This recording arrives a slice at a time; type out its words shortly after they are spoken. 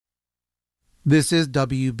This is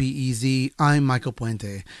WBEZ. I'm Michael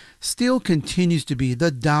Puente. Steel continues to be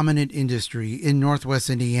the dominant industry in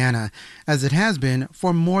Northwest Indiana, as it has been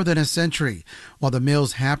for more than a century. While the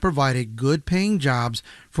mills have provided good-paying jobs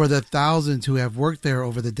for the thousands who have worked there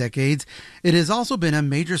over the decades, it has also been a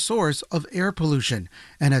major source of air pollution,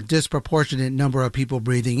 and a disproportionate number of people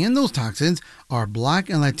breathing in those toxins are Black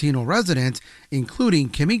and Latino residents, including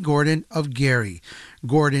Kimmy Gordon of Gary.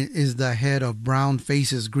 Gordon is the head of Brown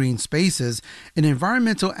Faces Green Spaces, an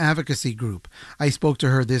environmental advocacy group. I spoke to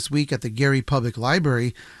her this week at the Gary Public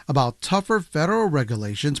Library about tougher federal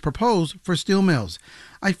regulations proposed for steel mills.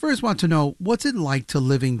 I first want to know, what's it like to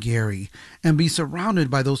live in Gary and be surrounded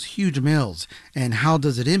by those huge mills, and how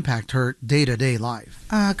does it impact her day-to-day life?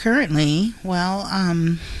 Currently,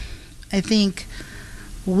 I think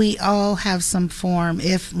we all have some form,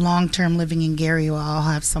 if long-term living in Gary, we'll all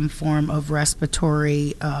have some form of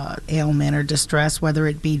respiratory ailment or distress, whether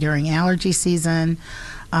it be during allergy season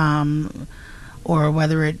or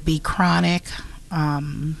whether it be chronic.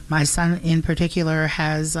 My son in particular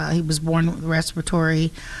he was born with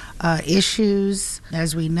respiratory issues.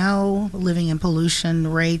 As we know, living in pollution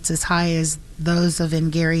rates as high as those of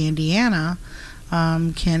in Gary, Indiana,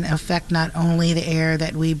 can affect not only the air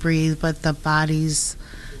that we breathe, but the bodies,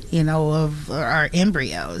 of our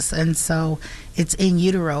embryos. And so it's in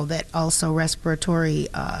utero that also respiratory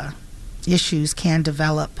issues can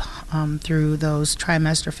develop through those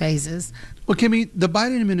trimester phases. Well, Kimmy, the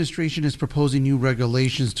Biden administration is proposing new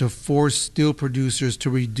regulations to force steel producers to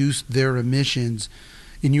reduce their emissions.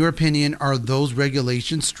 In your opinion, are those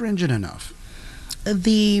regulations stringent enough?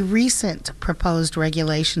 The recent proposed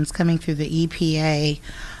regulations coming through the EPA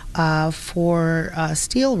for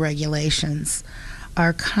steel regulations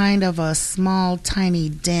are kind of a small, tiny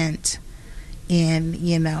dent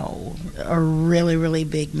in, a really, really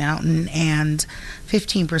big mountain. And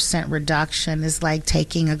 15% reduction is like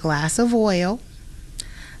taking a glass of oil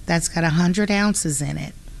that's got 100 ounces in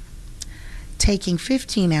it, taking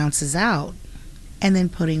 15 ounces out, and then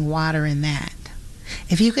putting water in that.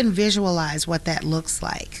 If you can visualize what that looks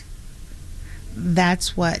like,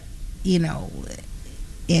 that's what, in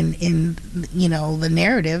the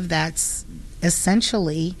narrative, that's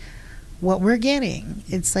essentially what we're getting.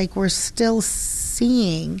 It's like we're still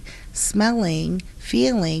seeing, smelling,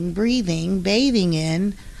 feeling, breathing, bathing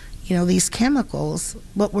in, these chemicals,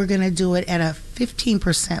 but we're going to do it at a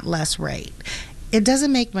 15% less rate. It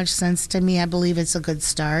doesn't make much sense to me. I believe it's a good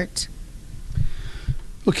start.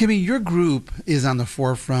 Well, Kimmy, your group is on the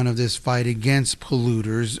forefront of this fight against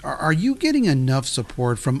polluters. Are you getting enough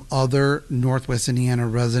support from other Northwest Indiana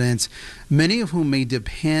residents, many of whom may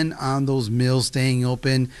depend on those mills staying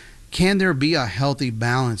open? Can there be a healthy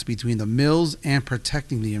balance between the mills and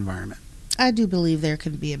protecting the environment? I do believe there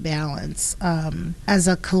can be a balance. As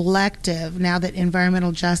a collective, now that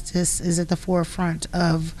environmental justice is at the forefront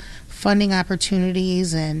of funding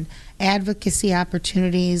opportunities and advocacy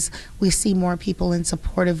opportunities, we see more people in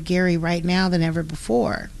support of Gary right now than ever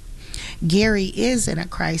before. Gary is in a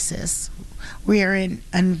crisis. We are an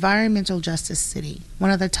environmental justice city, one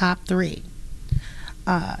of the top 3.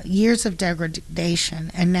 Years of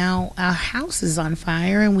degradation, and now our house is on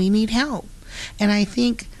fire and we need help. And I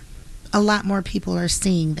think a lot more people are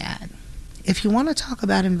seeing that. If you want to talk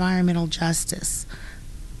about environmental justice,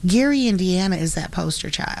 Gary, Indiana is that poster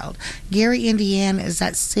child. Gary, Indiana is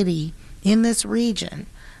that city in this region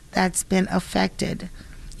that's been affected,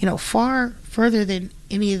 far further than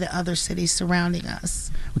any of the other cities surrounding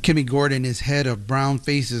us. Well, Kimmy Gordon is head of Brown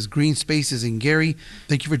Faces Green Spaces in Gary.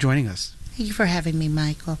 Thank you for joining us. Thank you for having me,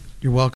 Michael. You're welcome.